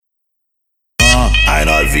Ai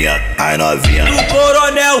novinha, ai novinha. O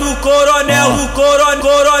coronel, o coronel, o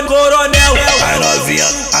coronel. Ai novinha,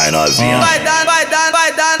 ai novinha. Vai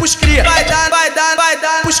dar pros cria. Vai dar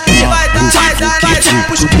pros cria. Vai dar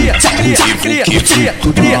pros cria. Cria.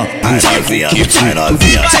 Ai novinha, ai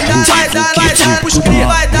novinha. Vai dar pros cria.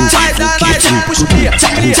 Vai dar pros cria.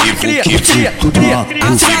 Cria. A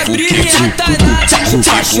Sabrinha tá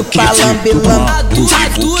na Chupa lambe-lambe. A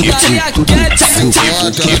Duda e a Cat.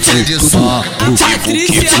 Ela tem de som. A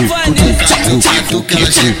Patrícia e a Vanessa. Tu que ela é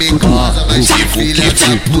gostosa, mas que filha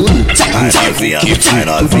da puta. Ai novinha, ai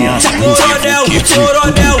novinha.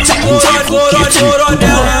 Coronel.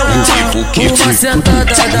 Uma sentada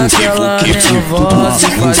daquela nervosa.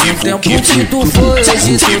 Faz um tempo que tu foi,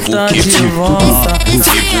 hoje tu tá de volta. Esse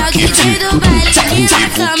é o DJ do baile que na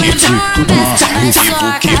cama é bom beça. Vai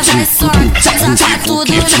soca, soca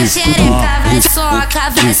tudo na xereca. Vai soca,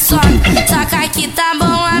 soca que tá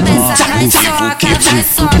bom a beça. Vai soca,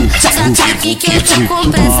 soca aqui que eu tô com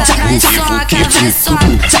pressa. Vai soca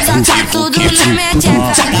tudo na minha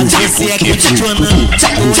tcheca. Você é questionando, tô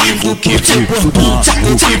indo pro teu portão.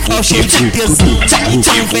 Tô de pau cheio de tesão,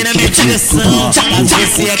 então vem na minha direção.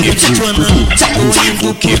 Você é questionando, tô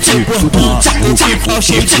indo pro teu portão. Tô de pau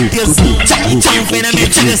cheio de tesão, então vem na minha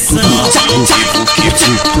direção.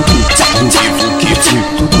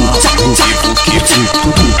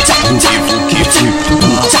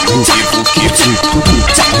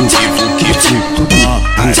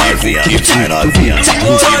 Ai novinha, ai novinha.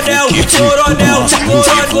 Coronel.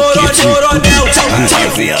 Ai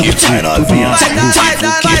novinha, ai novinha.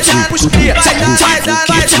 Vai dar pros cria. Vai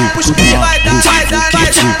dar pros cria. Vai dar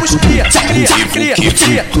pros cria.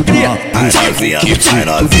 Cria. Ai novinha, ai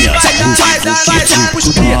novinha. Vai dar pros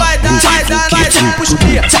cria. Vai dar pros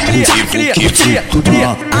cria.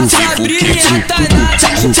 A Sabrinha tá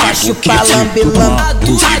na Chupa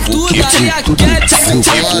lambe-lambe. A Duda e a Cat.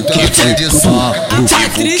 Ela tem de som. A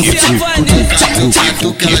Patrícia e a Vanessa. Tu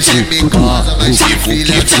que ela é gostosa, mas que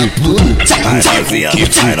filha da puta. Ai novinha,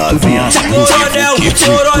 ai novinha.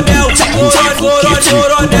 Coronel.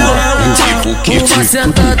 Uma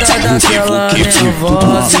sentada daquela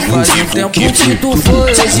nervosa. Faz um tempo que tu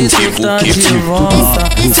foi, hoje tu tá de volta.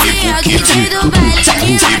 Esse é o DJ do baile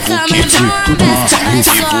que na cama é bom beça. Vai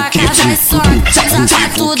soca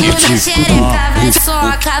tudo na xereca. Vai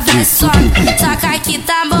soca que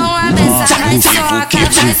tá bom a beça. Vai soca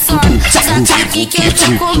aqui que eu tô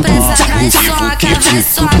com pressa. Vai soca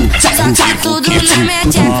tudo na minha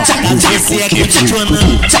tcheca. Você é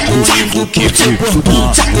questionando, tô indo pro teu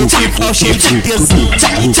portão. Tô de pau cheio de tesão,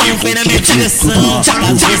 então vem na minha direção.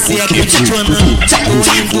 Você é questionando, tô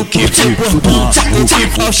indo pro teu portão. Tô de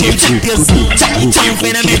pau cheio de tesão, então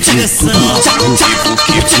vem na minha direção.